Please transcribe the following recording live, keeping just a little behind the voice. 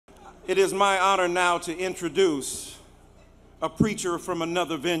It is my honor now to introduce a preacher from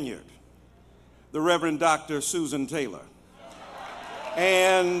another vineyard, the Reverend Dr. Susan Taylor.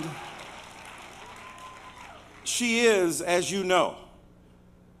 And she is, as you know,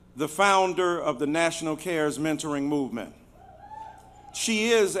 the founder of the National Cares Mentoring Movement. She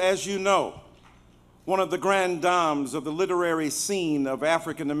is, as you know, one of the grand dames of the literary scene of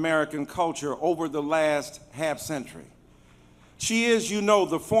African American culture over the last half century. She is, you know,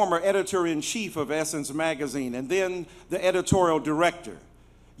 the former editor-in-chief of Essence magazine and then the editorial director.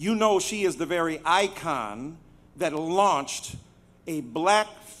 You know she is the very icon that launched a black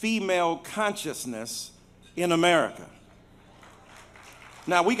female consciousness in America.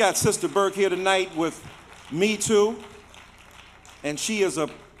 Now, we got Sister Burke here tonight with Me Too, and she is a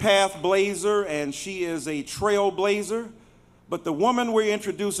path blazer and she is a trailblazer, but the woman we're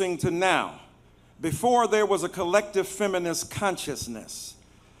introducing to now, before there was a collective feminist consciousness,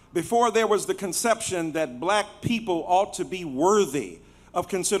 before there was the conception that black people ought to be worthy of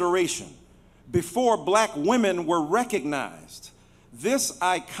consideration, before black women were recognized, this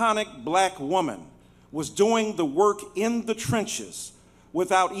iconic black woman was doing the work in the trenches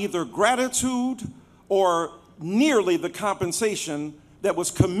without either gratitude or nearly the compensation that was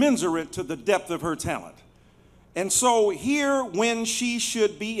commensurate to the depth of her talent. And so here, when she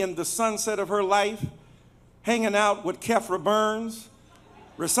should be in the sunset of her life, hanging out with Kefra Burns,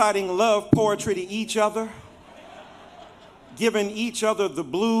 reciting love poetry to each other, giving each other the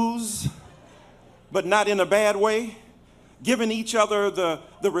blues, but not in a bad way, giving each other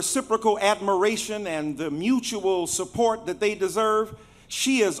the reciprocal admiration and the mutual support that they deserve,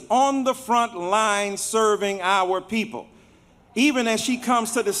 she is on the front line serving our people. Even as she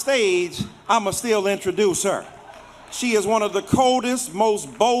comes to the stage, I'ma still introduce her. She is one of the coldest,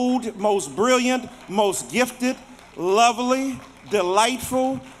 most bold, most brilliant, most gifted, lovely,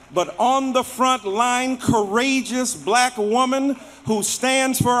 delightful, but on the front line, courageous black woman who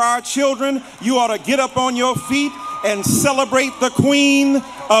stands for our children. You ought to get up on your feet and celebrate the queen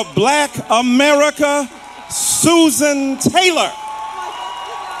of black America, Susan Taylor.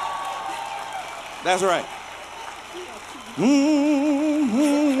 That's right.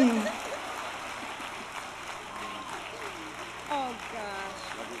 Mm-hmm. Oh, gosh.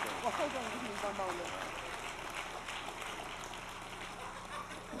 Well, hold on with me one moment.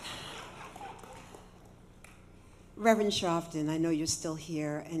 Reverend Sharpton, I know you're still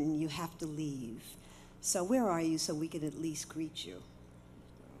here and you have to leave. So where are you so we can at least greet you?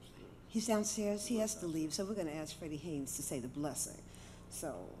 He's downstairs. He has to leave. So we're going to ask Freddie Haynes to say the blessing.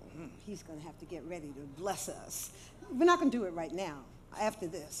 So he's going to have to get ready to bless us. We're not going to do it right now. After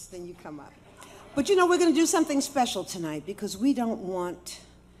this, then you come up. But you know, we're going to do something special tonight because we don't want,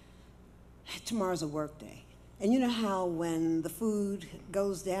 tomorrow's a work day. And you know how when the food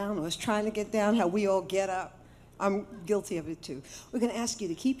goes down or is trying to get down, how we all get up? I'm guilty of it too. We're going to ask you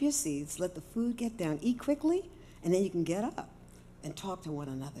to keep your seats, let the food get down, eat quickly, and then you can get up and talk to one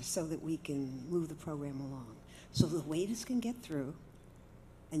another so that we can move the program along. So the waiters can get through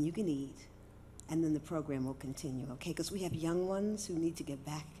and you can eat, and then the program will continue, okay? Because we have young ones who need to get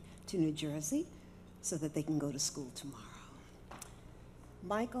back to New Jersey so that they can go to school tomorrow.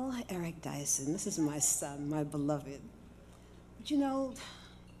 Michael Eric Dyson, this is my son, my beloved. But you know,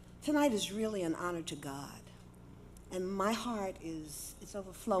 tonight is really an honor to God. And my heart is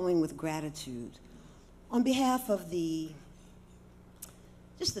overflowing with gratitude on behalf of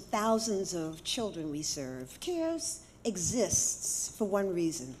just the thousands of children we serve. CARES exists for one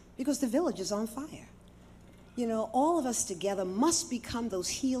reason, because the village is on fire. You know, all of us together must become those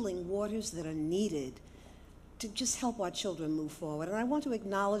healing waters that are needed to just help our children move forward. And I want to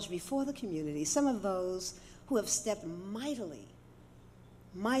acknowledge before the community some of those who have stepped mightily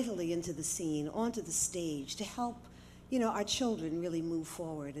into the scene, onto the stage to help, you know, our children really move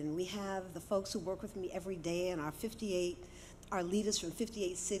forward. And we have the folks who work with me every day and our leaders from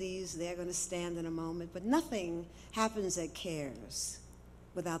 58 cities. They're going to stand in a moment. But nothing happens at CARES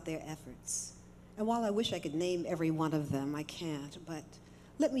without their efforts. And while I wish I could name every one of them, I can't. But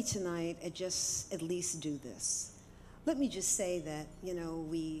let me tonight at least do this. Let me just say that, you know,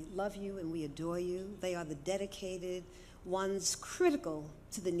 we love you and we adore you. They are the dedicated ones critical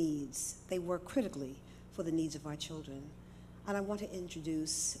to the needs. They work critically for the needs of our children. And I want to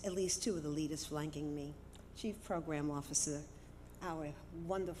introduce at least two of the leaders flanking me. Chief Program Officer, our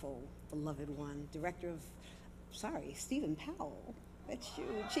wonderful, beloved one, Stephen Powell. That's you,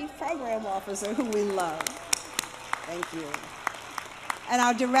 Chief Program Officer, who we love. Thank you. And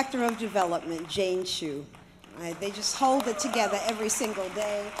our Director of Development, Jane Chu. They just hold it together every single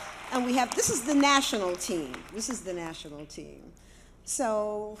day. And we have, this is the national team.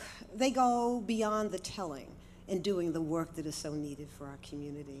 So they go beyond the telling in doing the work that is so needed for our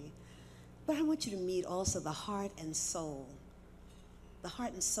community. But I want you to meet also the heart and soul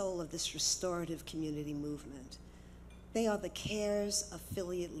of this restorative community movement. They are the CARES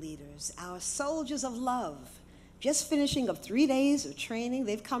affiliate leaders, our soldiers of love, just finishing up 3 days of training.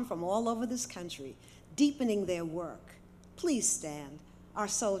 They've come from all over this country, deepening their work. Please stand, our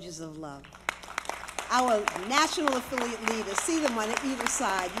soldiers of love. Our national affiliate leaders, see them on either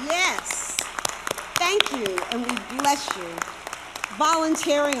side. Yes, thank you, and we bless you.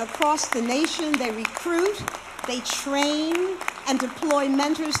 Volunteering across the nation, they recruit, they train, and deploy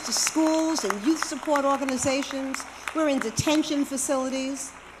mentors to schools and youth support organizations. We're in detention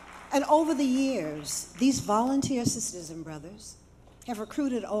facilities. And over the years, these volunteer sisters and brothers have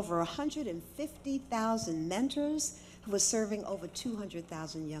recruited over 150,000 mentors who are serving over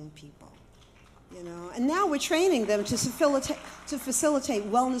 200,000 young people. You know, and now we're training them to facilitate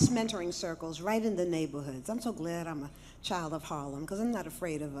wellness mentoring circles right in the neighborhoods. I'm so glad I'm a child of Harlem, because I'm not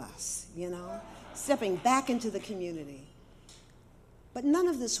afraid of us, you know, stepping back into the community. But none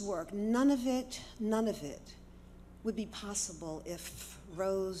of this work, none of it would be possible if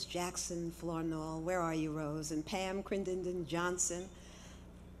Rose Jackson Flournoy, where are you, Rose, and Pam Crittenden Johnson,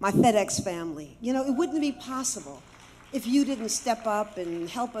 my FedEx family, you know, it wouldn't be possible if you didn't step up and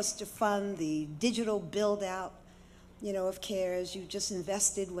help us to fund the digital build-out, you know, of CARES. You just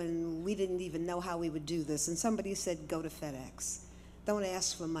invested when we didn't even know how we would do this. And somebody said, go to FedEx. Don't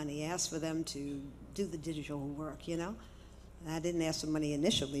ask for money. Ask for them to do the digital work, you know? And I didn't ask for money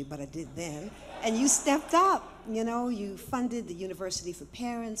initially, but I did then. And you stepped up, you know? You funded the University for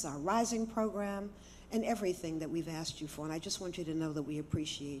Parents, our Rising program, and everything that we've asked you for. And I just want you to know that we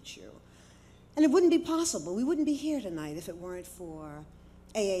appreciate you. And it wouldn't be possible. We wouldn't be here tonight if it weren't for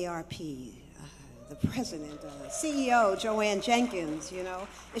AARP, the president, CEO, Joanne Jenkins, you know,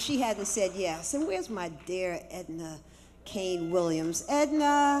 if she hadn't said yes. And where's my dear Edna Kane Williams?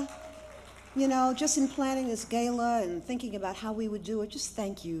 Edna, you know, just in planning this gala and thinking about how we would do it, just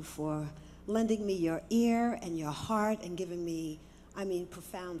thank you for lending me your ear and your heart and giving me, I mean,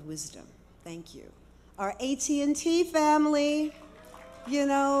 profound wisdom. Thank you. Our AT&T family, you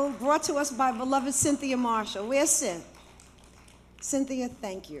know, brought to us by beloved Cynthia Marshall. Where's Cynthia? Cynthia,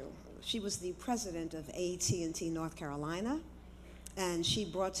 thank you. She was the president of AT&T North Carolina, and she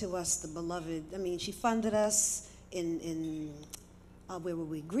brought to us the beloved, I mean, she funded us in where were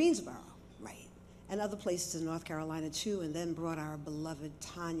we? Greensboro, right, and other places in North Carolina too, and then brought our beloved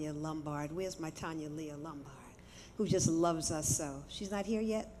Tanya Lombard. Where's my Tanya Leah Lombard, who just loves us so? She's not here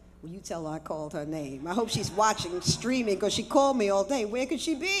yet? Well, you tell her I called her name. I hope she's watching, streaming, because she called me all day. Where could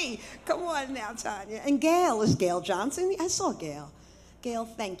she be? Come on now, Tanya. And Gail, is Gail Johnson? I saw Gail. Gail,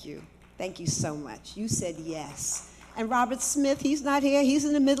 thank you. Thank you so much. You said yes. And Robert Smith, he's not here. He's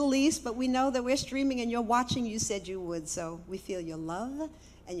in the Middle East, but we know that we're streaming and you're watching. You said you would, so we feel your love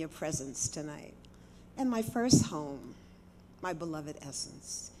and your presence tonight. And my first home, my beloved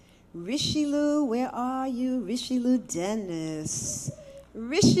Essence. Rishilu, where are you? Rishilu Dennis.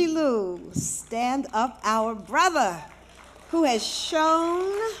 Rishilu, stand up, our brother, who has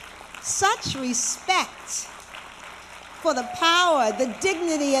shown such respect for the power, the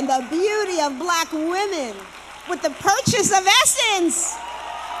dignity, and the beauty of Black women with the purchase of Essence.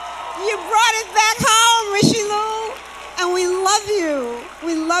 You brought it back home, Rishilu, and we love you.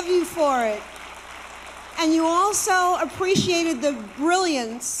 We love you for it. And you also appreciated the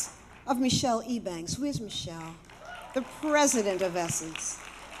brilliance of Michelle Ebanks. Where's Michelle? The president of Essence.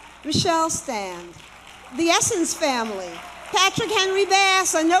 Michelle, stand. The Essence family. Patrick Henry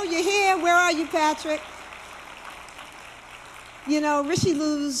Bass, I know you're here. Where are you, Patrick? You know,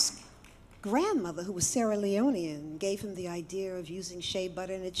 Rishilu's grandmother, who was Sierra Leonean, gave him the idea of using shea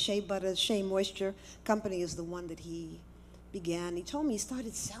butter, and it's Shea Butter, Shea Moisture Company is the one that he began. He told me he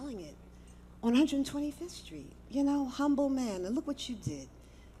started selling it on 125th Street. You know, humble man, and look what you did.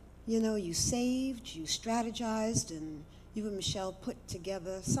 You know, you saved, you strategized, and you and Michelle put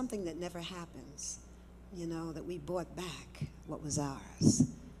together something that never happens, you know, that we bought back what was ours.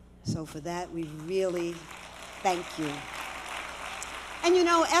 So for that, we really thank you. And you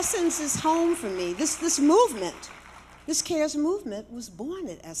know, Essence is home for me. This movement, this CARES movement was born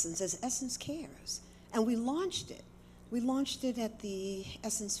at Essence as Essence Cares. And we launched it. We launched it at the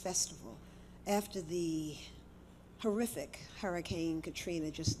Essence Festival after the horrific Hurricane Katrina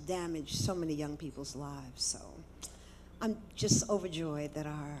just damaged so many young people's lives. So I'm just overjoyed that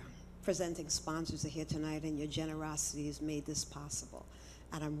our presenting sponsors are here tonight and your generosity has made this possible.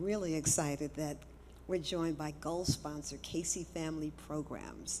 And I'm really excited that we're joined by gold sponsor Casey Family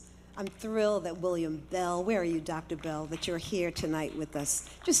Programs. I'm thrilled that William Bell, where are you, Dr. Bell, that you're here tonight with us.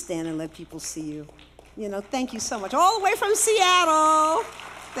 Just stand and let people see you. You know, thank you so much. All the way from Seattle.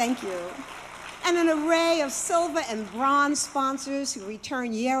 Thank you. And an array of silver and bronze sponsors who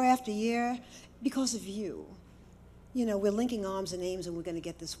return year after year because of you. You know, we're linking arms and aims, and we're going to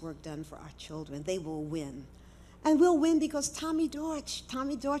get this work done for our children. They will win. And we'll win because Tommy Dortch,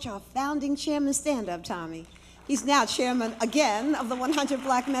 our founding chairman, stand up, Tommy. He's now chairman again of the 100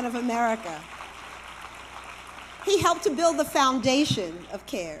 Black Men of America. He helped to build the foundation of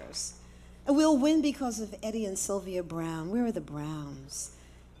CARES. And we'll win because of Eddie and Sylvia Brown. Where are the Browns?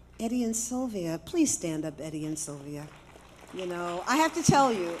 Eddie and Sylvia, please stand up, Eddie and Sylvia. You know, I have to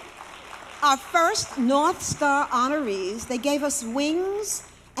tell you, our first North Star honorees, they gave us wings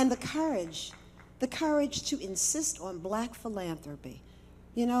and the courage to insist on Black philanthropy.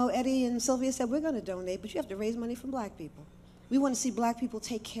 You know, Eddie and Sylvia said, we're going to donate, but you have to raise money from Black people. We want to see Black people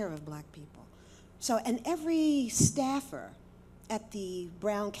take care of Black people. So, and every staffer at the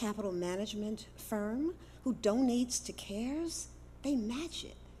Brown Capital Management firm who donates to CARES, they match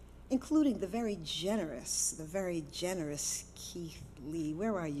it, including the very generous Keith Lee.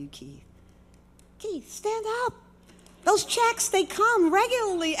 Where are you, Keith? Keith, stand up. Those checks, they come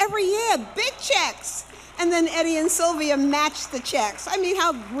regularly every year, big checks. And then Eddie and Sylvia match the checks. I mean,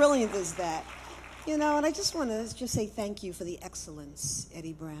 how brilliant is that? You know, and I just want to just say thank you for the excellence,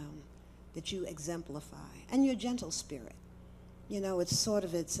 Eddie Brown, that you exemplify, and your gentle spirit. You know, it's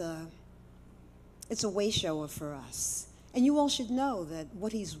a way shower for us. And you all should know that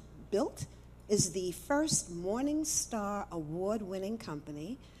what he's built is the first Morning Star award-winning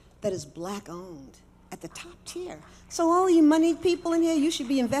company that is Black-owned at the top tier. So all you moneyed people in here, you should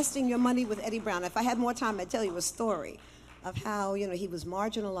be investing your money with Eddie Brown. If I had more time, I'd tell you a story of how, you know, he was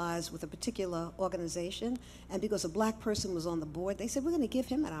marginalized with a particular organization, and because a Black person was on the board, they said, we're going to give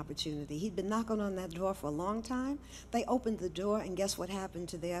him an opportunity. He'd been knocking on that door for a long time. They opened the door, and guess what happened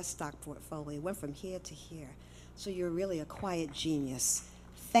to their stock portfolio? It went from here to here. So you're really a quiet genius.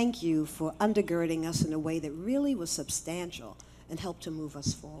 Thank you for undergirding us in a way that really was substantial and helped to move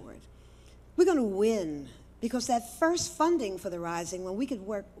us forward. We're going to win because that first funding for the Rising, when we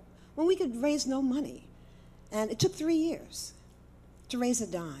could raise no money, and it took 3 years to raise a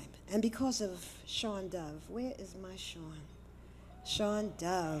dime, and because of Sean Dove. Where is my Sean? Sean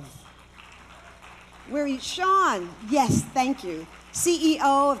Dove. Where are you? Sean, yes, thank you.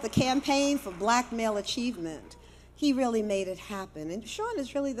 CEO of the Campaign for Black Male Achievement. He really made it happen, and Sean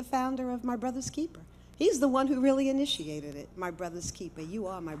is really the founder of My Brother's Keeper. He's the one who really initiated it, My Brother's Keeper. You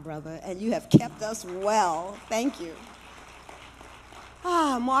are my brother, and you have kept us well. Thank you.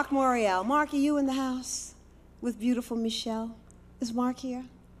 Mark Morial. Mark, are you in the house with beautiful Michelle? Is Mark here?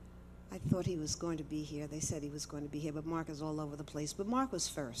 I thought he was going to be here. They said he was going to be here, but Mark is all over the place. But Mark was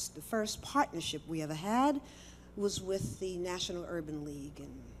first. The first partnership we ever had was with the National Urban League,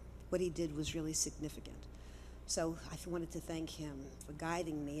 and what he did was really significant. So I wanted to thank him for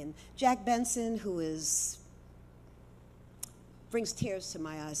guiding me. And Jack Benson, who brings tears to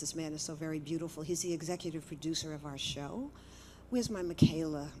my eyes. This man is so very beautiful. He's the executive producer of our show. Where's my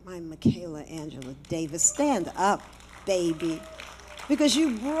Michaela Angela Davis? Stand up, baby. Because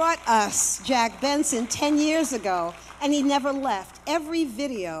you brought us Jack Benson 10 years ago, and he never left. Every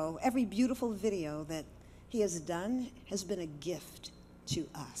video, every beautiful video that he has done has been a gift to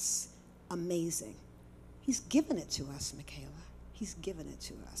us. Amazing. He's given it to us, Michaela. He's given it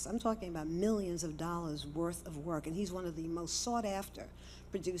to us. I'm talking about millions of dollars worth of work, and he's one of the most sought-after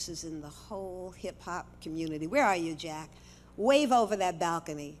producers in the whole hip-hop community. Where are you, Jack? Wave over that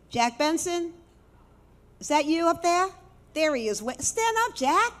balcony. Jack Benson? Is that you up there? There he is. Stand up,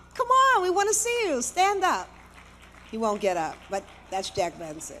 Jack. Come on, we want to see you. Stand up. He won't get up, but that's Jack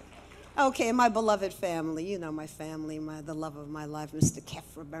Benson. Okay, my beloved family. You know my family, the love of my life, Mr.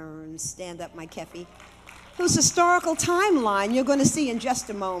 Kefra Burns. Stand up, my Keffy. Whose historical timeline you're going to see in just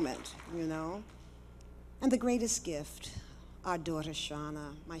a moment, you know. And the greatest gift, our daughter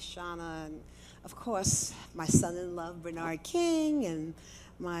Shauna. My Shauna, and of course, my son-in-law, Bernard King, and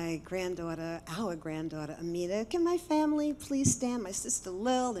my granddaughter, our granddaughter, Amina. Can my family please stand? My sister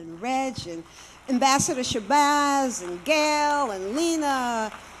Lil and Reg and Ambassador Shabazz and Gail and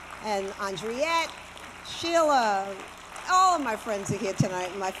Lena and Andriette, Sheila. All of my friends are here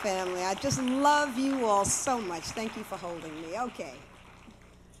tonight, my family. I just love you all so much. Thank you for holding me. Okay.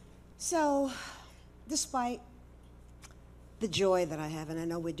 So, despite the joy that I have, and I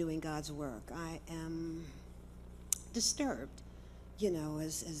know we're doing God's work, I am disturbed, you know,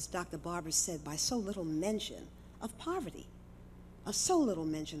 as Dr. Barber said, by so little mention of poverty, so little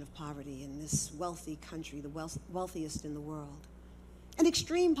mention of poverty in this wealthy country, the wealthiest in the world. And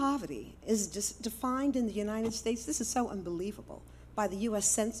extreme poverty is just defined in the United States, this is so unbelievable, by the US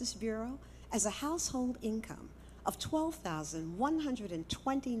Census Bureau as a household income of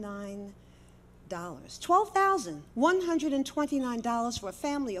 $12,129. $12,129 for a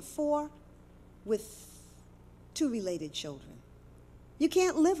family of 4 with 2 related children. You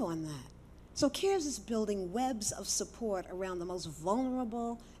can't live on that. So CARES is building webs of support around the most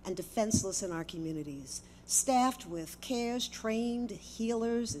vulnerable and defenseless in our communities, staffed with CARES trained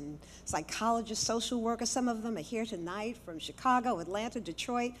healers and psychologists, social workers. Some of them are here tonight from Chicago, Atlanta,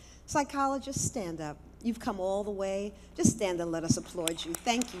 Detroit. Psychologists, stand up. You've come all the way. Just stand and let us applaud you.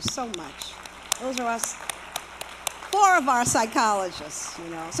 Thank you so much. Those are us, 4 of our psychologists, you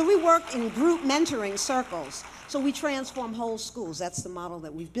know. So we work in group mentoring circles. So we transform whole schools. That's the model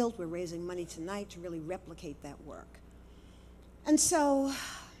that we've built. We're raising money tonight to really replicate that work. And so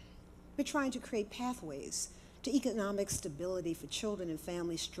we're trying to create pathways to economic stability for children and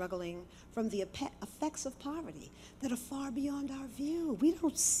families struggling from the effects of poverty that are far beyond our view. We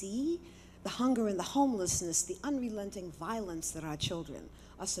don't see the hunger and the homelessness, the unrelenting violence that our children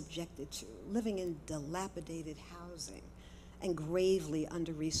are subjected to, living in dilapidated housing and gravely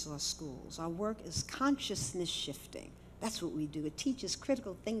under-resourced schools. Our work is consciousness shifting. That's what we do. It teaches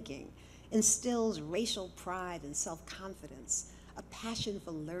critical thinking, instills racial pride and self-confidence, a passion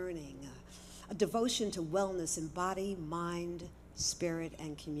for learning, a devotion to wellness in body, mind, spirit,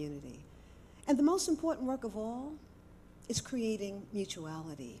 and community. And the most important work of all is creating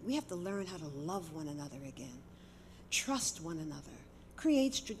mutuality. We have to learn how to love one another again, trust one another,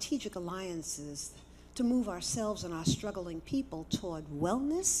 create strategic alliances to move ourselves and our struggling people toward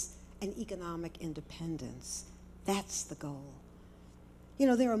wellness and economic independence. That's the goal. You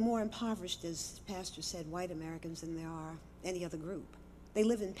know, there are more impoverished, as Pastor said, white Americans than there are any other group. They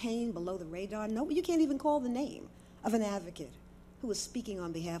live in pain below the radar. No, you can't even call the name of an advocate who is speaking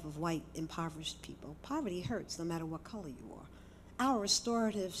on behalf of white impoverished people. Poverty hurts no matter what color you are. Our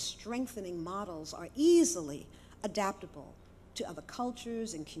restorative strengthening models are easily adaptable to other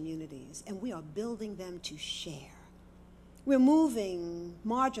cultures and communities, and we are building them to share. We're moving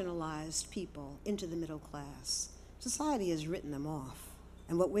marginalized people into the middle class. Society has written them off.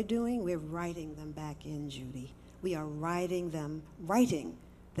 And what we're doing, we're writing them back in, Judy. We are writing them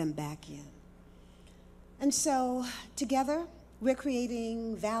back in. And so together, we're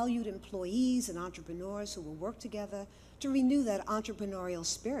creating valued employees and entrepreneurs who will work together to renew that entrepreneurial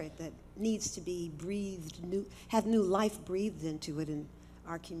spirit that needs to be breathed, have new life breathed into it in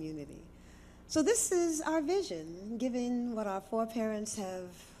our community. So this is our vision, given what our foreparents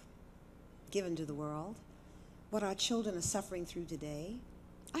have given to the world, what our children are suffering through today.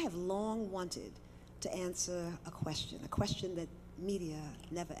 I have long wanted to answer a question that media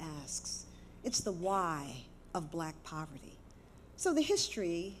never asks. It's the why of Black poverty. So the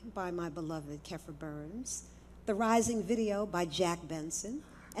history by my beloved Kefra Burns, the Rising video by Jack Benson,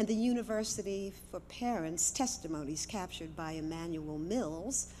 and the University for Parents testimonies captured by Emmanuel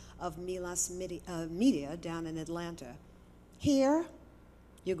Mills of Milas Media down in Atlanta. Here,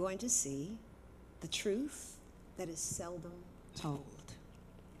 you're going to see the truth that is seldom told.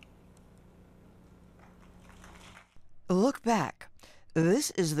 Look back.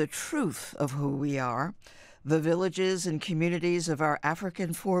 This is the truth of who we are. The villages and communities of our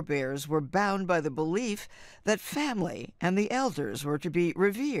African forebears were bound by the belief that family and the elders were to be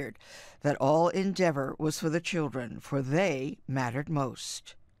revered, that all endeavor was for the children, for they mattered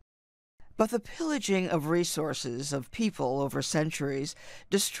most. But the pillaging of resources of people over centuries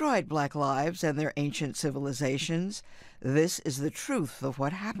destroyed Black lives and their ancient civilizations. This is the truth of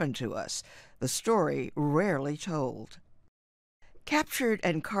what happened to us, the story rarely told. Captured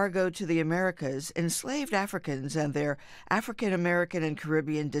and cargoed to the Americas, enslaved Africans and their African American and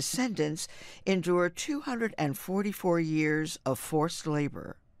Caribbean descendants endured 244 years of forced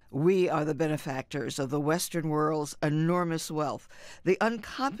labor. We are the benefactors of the Western world's enormous wealth, the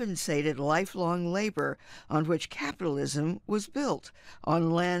uncompensated lifelong labor on which capitalism was built,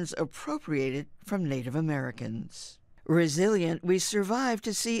 on lands appropriated from Native Americans. Resilient, we survived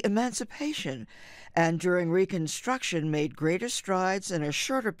to see emancipation, and during Reconstruction made greater strides in a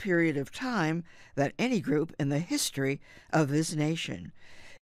shorter period of time than any group in the history of this nation.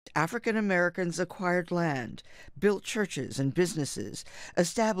 African Americans acquired land, built churches and businesses,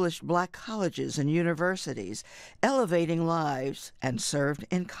 established Black colleges and universities, elevating lives, and served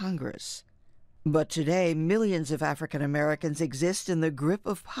in Congress. But today, millions of African Americans exist in the grip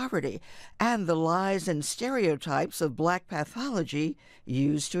of poverty and the lies and stereotypes of Black pathology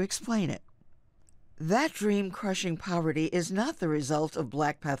used to explain it. That dream-crushing poverty is not the result of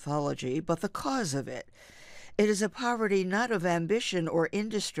Black pathology, but the cause of it. It is a poverty not of ambition or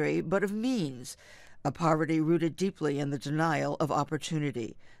industry, but of means, a poverty rooted deeply in the denial of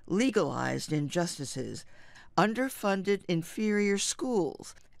opportunity, legalized injustices, underfunded inferior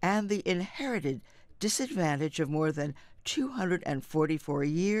schools, and the inherited disadvantage of more than 244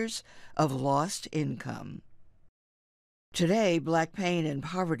 years of lost income. Today, black pain and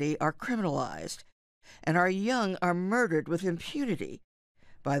poverty are criminalized, and our young are murdered with impunity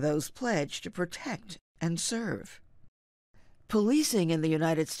by those pledged to protect and serve. Policing in the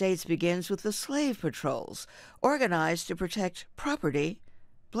United States begins with the slave patrols, organized to protect property.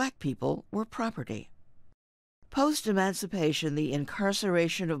 Black people were property. Post-emancipation, the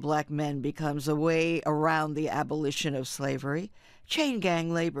incarceration of black men becomes a way around the abolition of slavery. Chain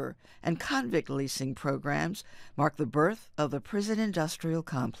gang labor and convict leasing programs mark the birth of the prison industrial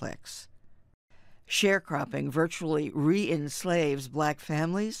complex. Sharecropping virtually re-enslaves black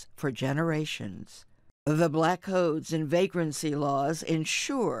families for generations. The black codes and vagrancy laws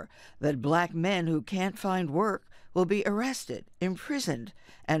ensure that black men who can't find work will be arrested, imprisoned,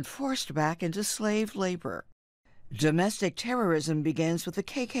 and forced back into slave labor. Domestic terrorism begins with the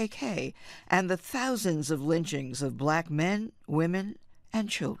KKK and the thousands of lynchings of black men, women, and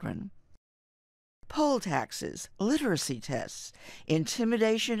children. Poll taxes, literacy tests,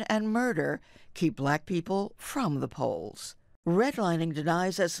 intimidation, and murder keep black people from the polls. Redlining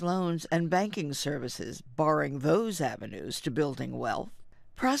denies us loans and banking services, barring those avenues to building wealth.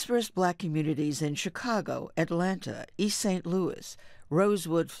 Prosperous black communities in Chicago, Atlanta, East St. Louis,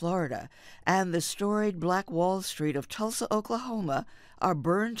 Rosewood, Florida, and the storied Black Wall Street of Tulsa, Oklahoma, are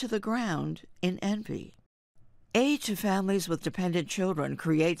burned to the ground in envy. Aid to families with dependent children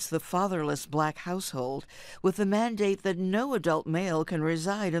creates the fatherless black household with the mandate that no adult male can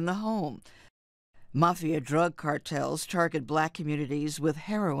reside in the home. Mafia drug cartels target black communities with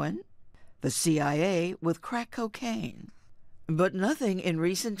heroin, the CIA with crack cocaine. But nothing in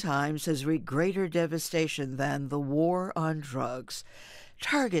recent times has wreaked greater devastation than the war on drugs.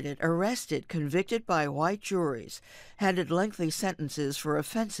 Targeted, arrested, convicted by white juries, handed lengthy sentences for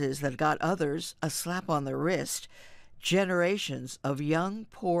offenses that got others a slap on the wrist, generations of young,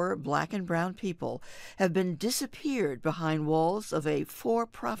 poor black and brown people have been disappeared behind walls of a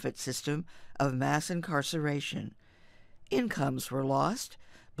for-profit system of mass incarceration. Incomes were lost,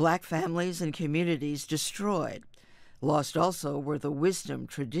 black families and communities destroyed. Lost also were the wisdom,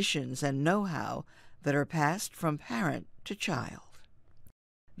 traditions, and know-how that are passed from parent to child.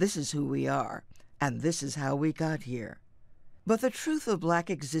 This is who we are, and this is how we got here. But the truth of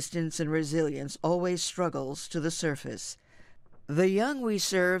black existence and resilience always struggles to the surface. The young we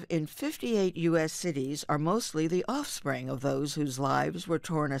serve in 58 U.S. cities are mostly the offspring of those whose lives were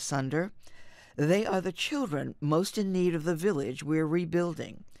torn asunder. They are the children most in need of the village we're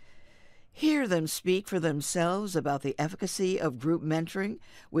rebuilding. Hear them speak for themselves about the efficacy of group mentoring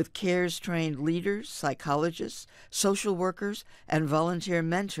with CARES-trained leaders, psychologists, social workers, and volunteer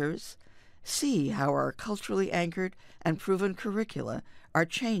mentors. See how our culturally anchored and proven curricula are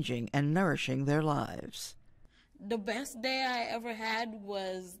changing and nourishing their lives. The best day I ever had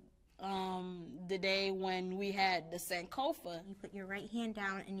was the day when we had the Sankofa. You put your right hand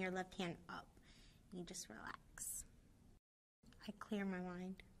down and your left hand up. You just relax. I clear my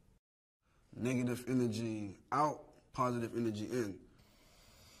mind. Negative energy out, positive energy in.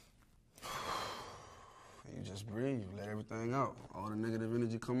 You just breathe, let everything out. All the negative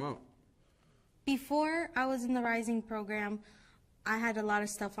energy come out. Before I was in the Rising program, I had a lot of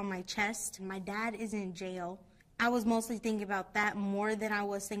stuff on my chest. My dad is in jail. I was mostly thinking about that more than I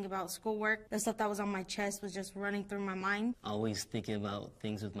was thinking about schoolwork. The stuff that was on my chest was just running through my mind. Always thinking about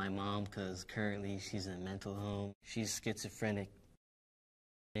things with my mom because currently she's in a mental home. She's schizophrenic.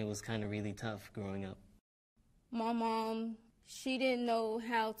 It was kind of really tough growing up. My mom, she didn't know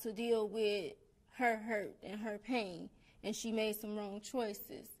how to deal with her hurt and her pain, and she made some wrong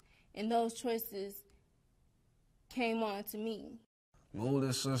choices, and those choices came on to me. My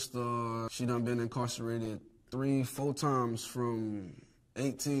oldest sister, she done been incarcerated 3-4 times from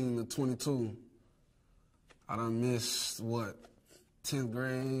 18 to 22. I done missed, 10th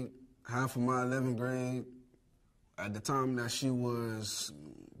grade, half of my 11th grade. At the time that she was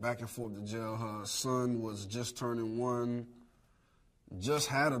back and forth to jail, her son was just turning 1, just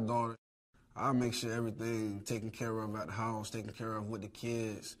had a daughter. I make sure everything taken care of at the house, taken care of with the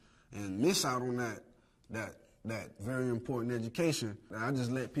kids, and miss out on that very important education. I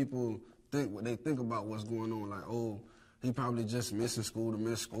just let people think what they think about what's going on, like, oh, he probably just missing school to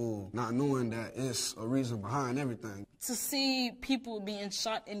miss school, not knowing that it's a reason behind everything. To see people being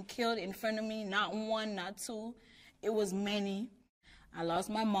shot and killed in front of me, not one, not two, it was many. I lost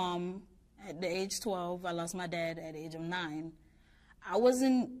my mom At the age 12, I lost my dad at the age of 9.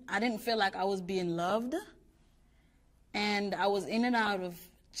 I didn't feel like I was being loved, and I was in and out of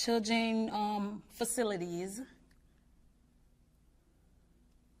children facilities.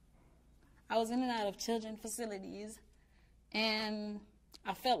 And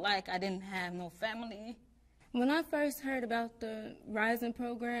I felt like I didn't have no family. When I first heard about the Rising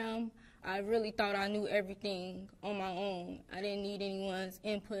program, I really thought I knew everything on my own. I didn't need anyone's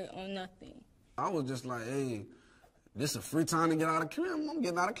input on nothing. I was just like, hey, this is a free time to get out of class. I'm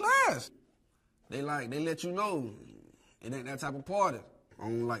getting out of class. They let you know it ain't that type of party. I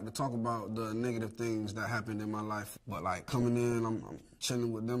don't like to talk about the negative things that happened in my life, but like coming in, I'm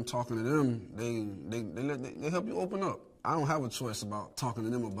chilling with them, talking to them. They help you open up. I don't have a choice about talking to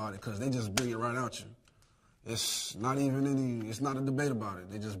them about it because they just bring it right out you. It's not a debate about it.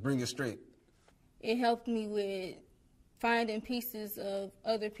 They just bring it straight. It helped me with finding pieces of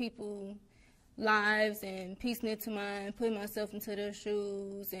other people's lives and piecing it to mine, putting myself into their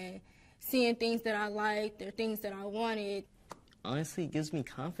shoes and seeing things that I liked or things that I wanted. Honestly, it gives me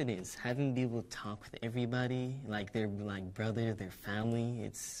confidence, having be able to talk with everybody, like their brother, their family.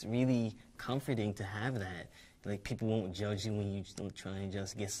 It's really comforting to have that. Like, people won't judge you when you try and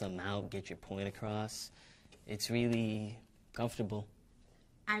just get something out, get your point across. It's really comfortable.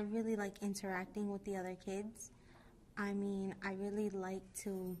 I really like interacting with the other kids. I mean, I really like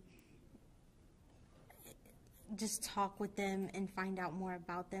to just talk with them and find out more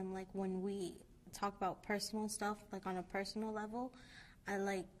about them. Like, when we talk about personal stuff, like on a personal level, I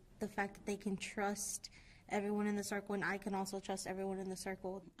like the fact that they can trust everyone in the circle, and I can also trust everyone in the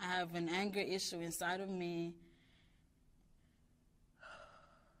circle. I have an anger issue inside of me.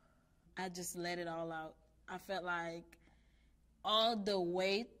 I just let it all out. I felt like all the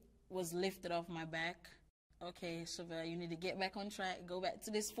weight was lifted off my back. Okay, Chevelle, you need to get back on track, go back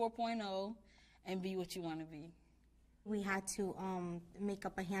to this 4.0, and be what you want to be. We had to make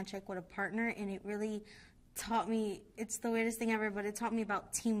up a handshake with a partner, and it really taught me, it's the weirdest thing ever, but it taught me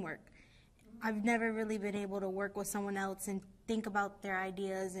about teamwork. I've never really been able to work with someone else and think about their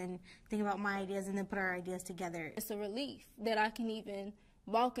ideas and think about my ideas and then put our ideas together. It's a relief that I can even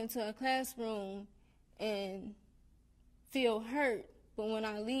walk into a classroom and feel hurt, but when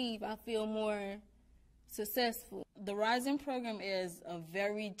I leave, I feel more successful. The Rising program is a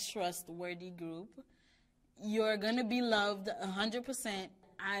very trustworthy group. You're going to be loved 100%.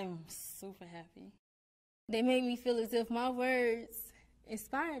 I'm super happy. They make me feel as if my words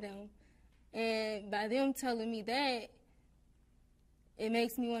inspire them. And by them telling me that, it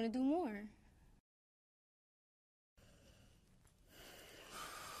makes me want to do more.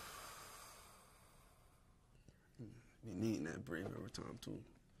 Be needing that breathing over time, too.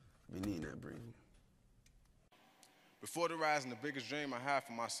 Be needing that breathing. Before the Rising, the biggest dream I had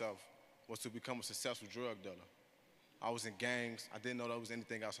for myself was to become a successful drug dealer. I was in gangs. I didn't know there was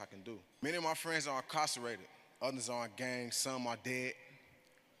anything else I can do. Many of my friends are incarcerated. Others are in gangs. Some are dead.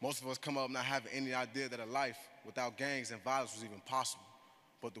 Most of us come up not having any idea that a life without gangs and violence was even possible.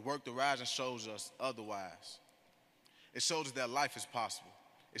 But the work the Rising shows us otherwise. It shows us that life is possible.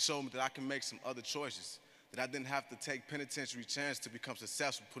 It showed me that I can make some other choices, that I didn't have to take penitentiary chance to become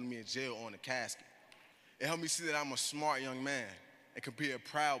successful, putting me in jail or in a casket. It helped me see that I'm a smart young man and could be a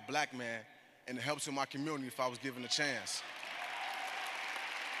proud black man, and it helps in my community if I was given a chance.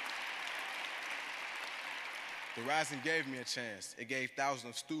 The Rising gave me a chance. It gave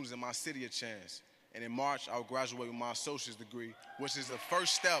thousands of students in my city a chance. And in March, I will graduate with my associate's degree, which is the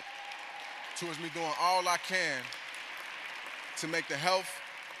first step towards me doing all I can to make the health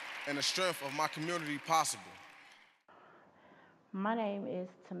and the strength of my community possible. My name is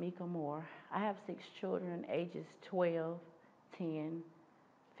Tamika Moore. I have 6 children, ages 12, 10,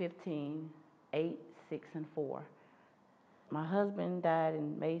 15, 8, 6, and 4. My husband died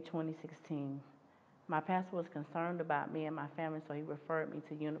in May 2016. My pastor was concerned about me and my family, so he referred me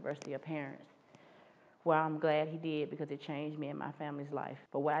to University of Parents. Well, I'm glad he did because it changed me and my family's life.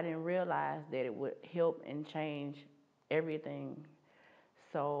 But what I didn't realize that it would help and change everything.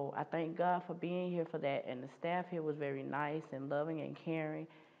 So I thank God for being here for that. And the staff here was very nice and loving and caring.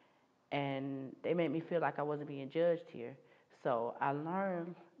 And they made me feel like I wasn't being judged here. So I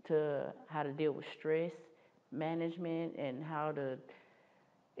learned how to deal with stress management and how to,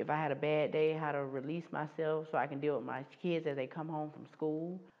 if I had a bad day, how to release myself so I can deal with my kids as they come home from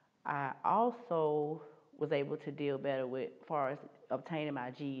school. I also was able to deal better with, as far as obtaining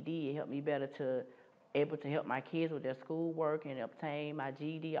my GED. It helped me better able to help my kids with their schoolwork and obtain my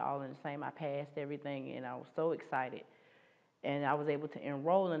GED all in the same. I passed everything, and I was so excited. And I was able to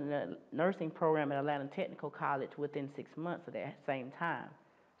enroll in the nursing program at Atlanta Technical College within 6 months of that same time.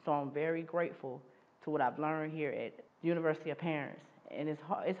 So I'm very grateful to what I've learned here at University of Parents. And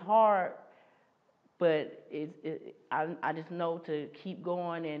it's hard, but I just know to keep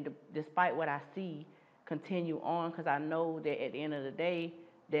going and despite what I see, continue on, because I know that at the end of the day,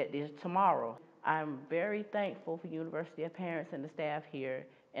 that there's tomorrow. I'm very thankful for University of Parents and the staff here,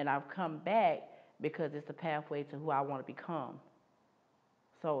 and I've come back because it's a pathway to who I want to become.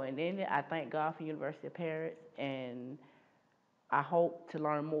 So, and then I thank God for University of Parents, and I hope to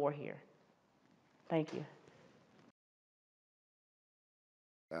learn more here. Thank you.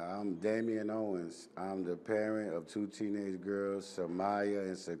 I'm Damian Owens. I'm the parent of two teenage girls, Samaya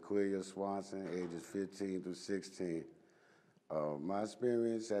and Sequoia Swanson, ages 15 through 16. My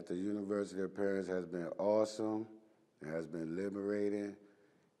experience at the University of Parents has been awesome. It has been liberating,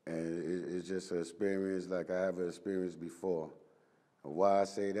 and it's just an experience like I haven't experienced before. And why I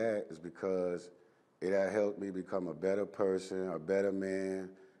say that is because it has helped me become a better person, a better man,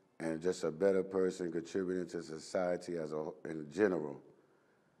 and just a better person contributing to society in general.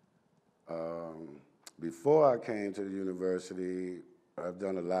 Before I came to the university, I've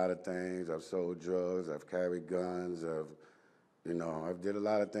done a lot of things. I've sold drugs, I've carried guns, I've did a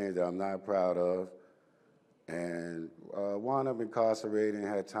lot of things that I'm not proud of. And wound up incarcerated and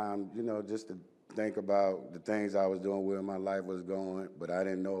had time, just to think about the things I was doing, where my life was going, but I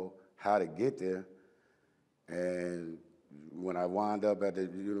didn't know how to get there. And when I wound up at the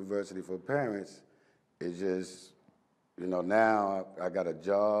University for Parents, it just, now I got a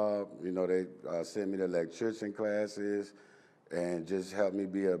job, they sent me to electrician classes and just helped me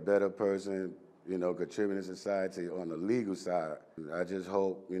be a better person, contributing to society on the legal side. I just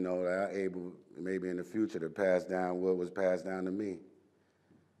hope, that I'm able, maybe in the future, to pass down what was passed down to me.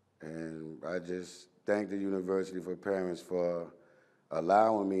 And I just thank the University for Parents for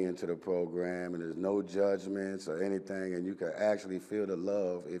allowing me into the program, and there's no judgments or anything, and you can actually feel the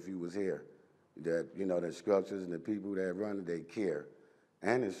love if you was here. That, the instructors and the people that run it, they care.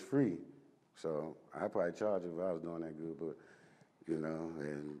 And it's free. So I'd probably charge if I was doing that good, but,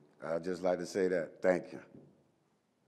 and I'd just like to say that. Thank you.